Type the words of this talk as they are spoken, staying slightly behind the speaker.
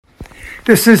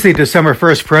This is the December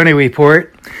 1st Peroni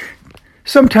Report.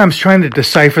 Sometimes trying to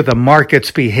decipher the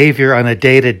market's behavior on a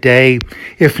day-to-day,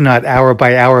 if not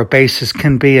hour-by-hour basis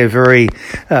can be a very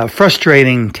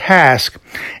frustrating task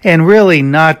and really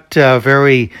not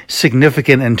very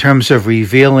significant in terms of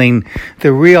revealing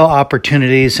the real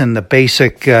opportunities and the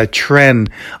basic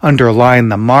trend underlying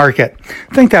the market.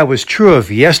 I think that was true of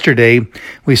yesterday.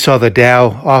 We saw the Dow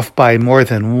off by more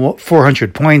than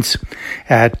 400 points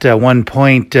at one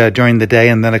point during the day,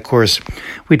 and then, of course,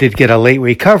 we did get a late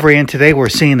recovery, and today we're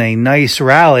seeing a nice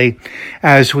rally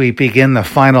as we begin the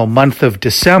final month of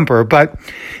December. But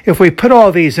if we put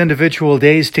all these individual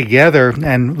days together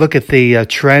and look at the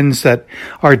trends that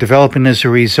are developing as a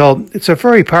result, it's a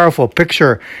very powerful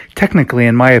picture, technically,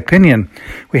 in my opinion.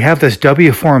 We have this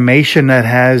W formation that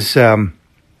has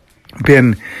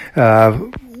been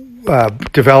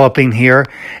developing here,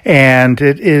 and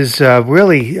it is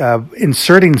really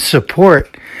inserting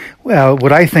support,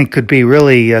 what I think could be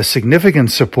really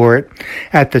significant support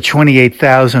at the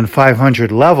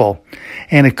 28,500 level.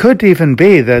 And it could even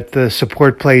be that the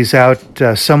support plays out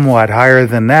somewhat higher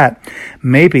than that,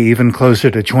 maybe even closer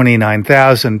to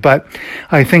 29,000. But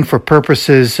I think for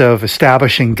purposes of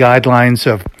establishing guidelines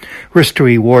of risk to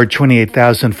reward,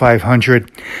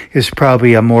 28,500 is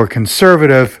probably a more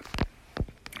conservative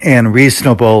and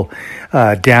reasonable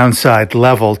downside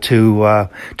level to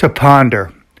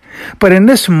ponder. But in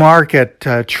this market,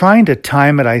 trying to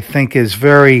time it, I think, is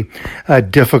very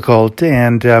difficult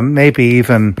and maybe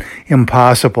even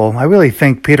impossible. I really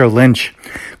think Peter Lynch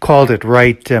called it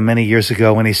right many years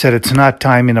ago when he said it's not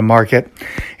time in a market,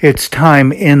 it's time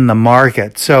in the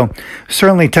market. So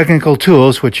certainly technical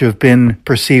tools, which have been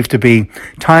perceived to be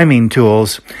timing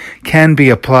tools, can be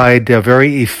applied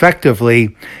very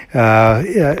effectively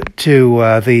to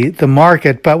the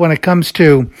market. But when it comes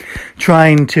to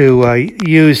trying to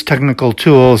use technical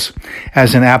tools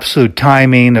as an absolute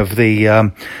timing of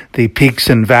the peaks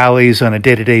and valleys on a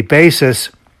day-to-day basis,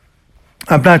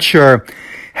 I'm not sure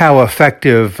how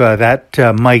effective that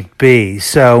might be.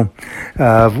 So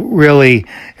really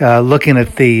looking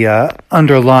at the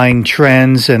underlying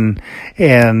trends and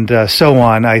so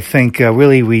on, I think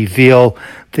really reveal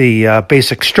the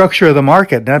basic structure of the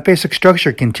market. That basic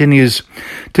structure continues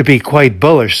to be quite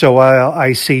bullish. So while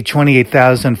I see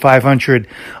 28,500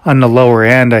 on the lower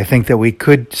end, I think that we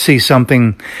could see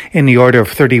something in the order of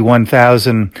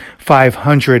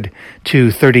 31,500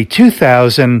 to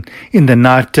 32,000 in the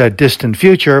not distant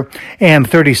future, and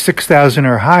 36,000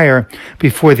 or higher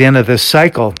before the end of this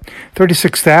cycle.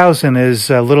 36,000 is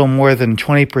a little more than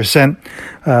 20%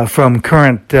 from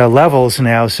current levels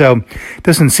now, so it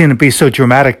doesn't seem to be so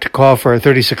dramatic to call for a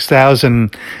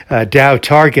 36,000 Dow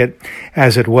target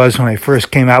as it was when I first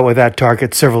came out with that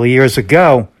target several years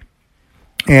ago.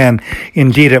 And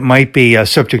indeed, it might be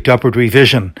subject to upward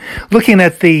revision. Looking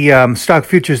at the stock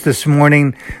futures this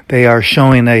morning, they are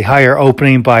showing a higher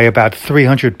opening by about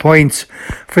 300 points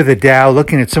for the Dow.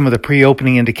 Looking at some of the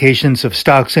pre-opening indications of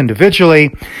stocks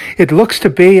individually, it looks to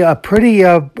be a pretty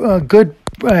good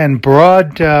and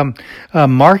broad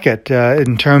market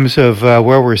in terms of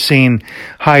where we're seeing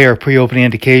higher pre-opening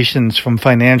indications, from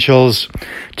financials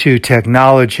to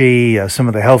technology, some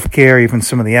of the healthcare, even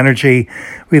some of the energy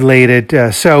related.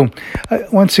 So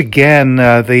once again,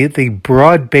 the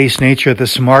broad-based nature of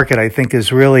this market, I think,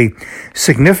 is really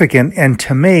significant, and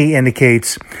to me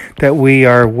indicates that we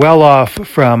are well off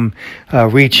from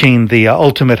reaching the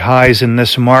ultimate highs in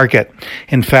this market.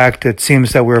 In fact, it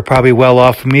seems that we're probably well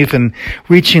off from even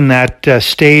reaching that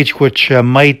stage, which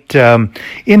might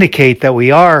indicate that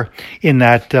we are in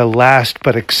that last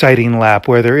but exciting lap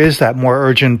where there is that more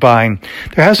urgent buying.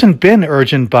 There hasn't been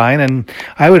urgent buying, and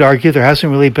I would argue there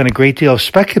hasn't really been a great deal of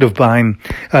speculative buying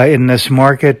in this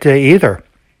market either.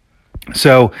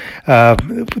 So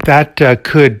that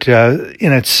could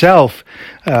in itself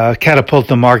catapult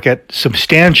the market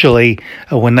substantially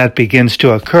when that begins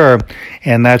to occur,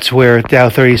 and that's where Dow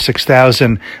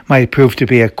 36,000 might prove to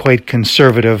be a quite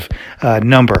conservative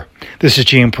number. This is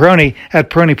Gene Peroni at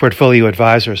Peroni Portfolio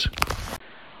Advisors.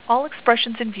 All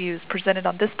expressions and views presented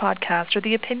on this podcast are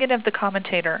the opinion of the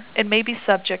commentator and may be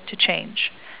subject to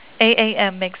change.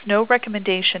 AAM makes no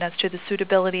recommendation as to the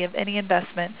suitability of any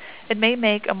investment and may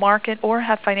make a market or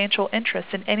have financial interest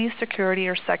in any security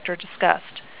or sector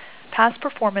discussed. Past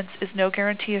performance is no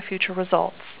guarantee of future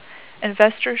results.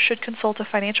 Investors should consult a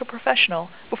financial professional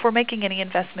before making any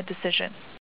investment decision.